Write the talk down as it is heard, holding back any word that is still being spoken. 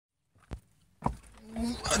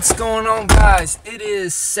What's going on, guys? It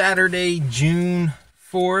is Saturday, June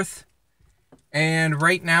 4th, and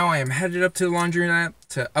right now I am headed up to the laundromat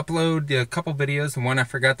to upload a couple videos. The one I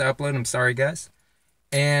forgot to upload, I'm sorry, guys.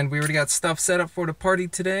 And we already got stuff set up for the party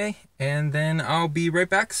today, and then I'll be right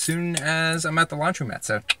back as soon as I'm at the laundromat.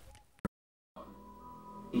 So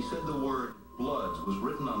he said the word bloods was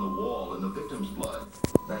written on the wall in the victim's blood.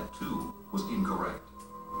 That too was incorrect.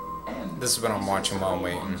 And this is what I'm watching while I'm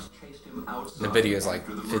waiting. The video is like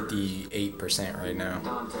 58% right now.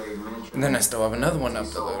 And then I still have another one to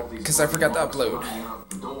upload because I forgot to upload.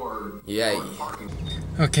 Yay.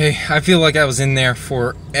 Okay, I feel like I was in there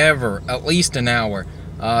forever, at least an hour.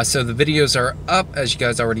 So the videos are up, as you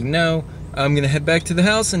guys already know. I'm going to head back to the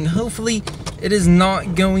house, and hopefully it is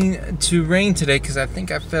not going to rain today because I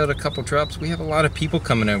think I felt a couple drops. We have a lot of people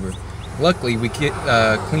coming over. Luckily, we get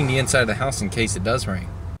clean the inside of the house in case it does rain.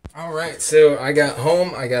 Alright, so I got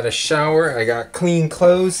home, I got a shower, I got clean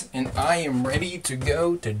clothes, and I am ready to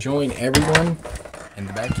go to join everyone in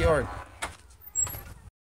the backyard.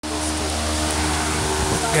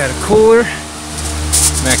 Got a cooler,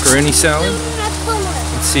 macaroni salad.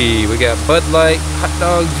 Let's see, we got Bud Light, hot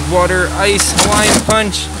dogs, water, ice, Hawaiian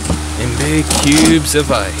punch, and big cubes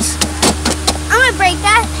of ice. I'm gonna break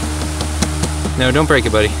that. No, don't break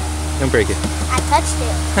it, buddy. Don't break it. I touched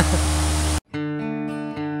it.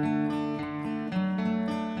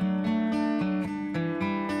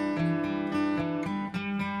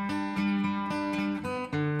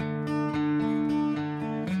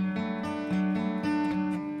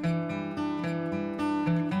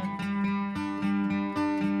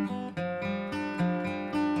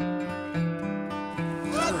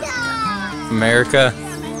 America.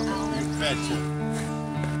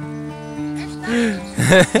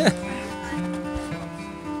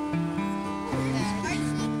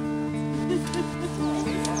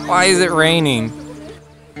 Why is it raining?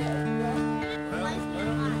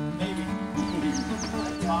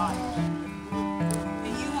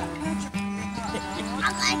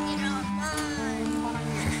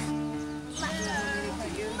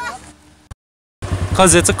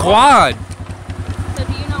 Cause it's a quad. So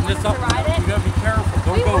do you know when to ride it? You gotta be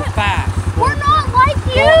careful. Don't go fast. We're not like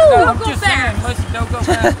you. No, I'm Don't go just saying, fast. listen, don't go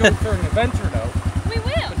fast. Go for an adventure though. We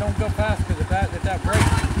will. But don't go fast because if that breaks,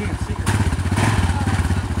 you can't see her.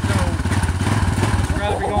 So, would you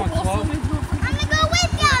rather be going slow? I'm gonna go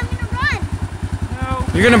with you. I'm gonna run.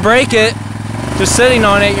 No. You're gonna break it. Just sitting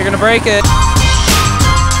on it, you're gonna break it.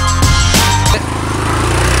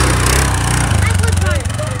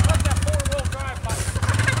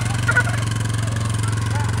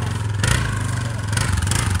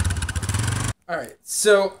 Alright,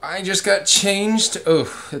 so I just got changed.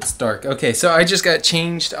 Oh, it's dark. Okay, so I just got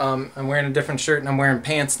changed. I'm wearing a different shirt and I'm wearing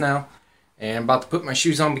pants now. And I'm about to put my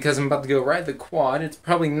shoes on because I'm about to go ride the quad. It's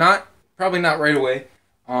probably not right away.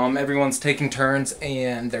 Everyone's taking turns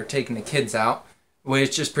and they're taking the kids out,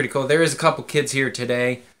 which is pretty cool. There is a couple kids here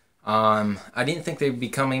today. I didn't think they'd be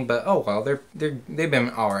coming, but oh well, they've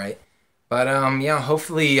been alright. But yeah,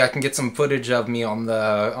 hopefully I can get some footage of me on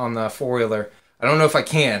the four-wheeler. I don't know if I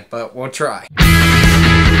can, but we'll try.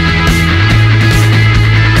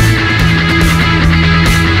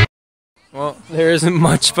 Well, there isn't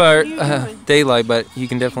much daylight, but you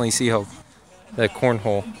can definitely see how the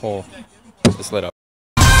cornhole hole is lit up.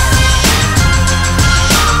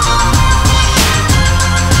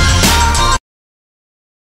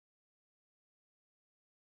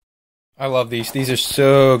 I love these. These are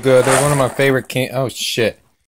so good. They're one of my favorite oh shit.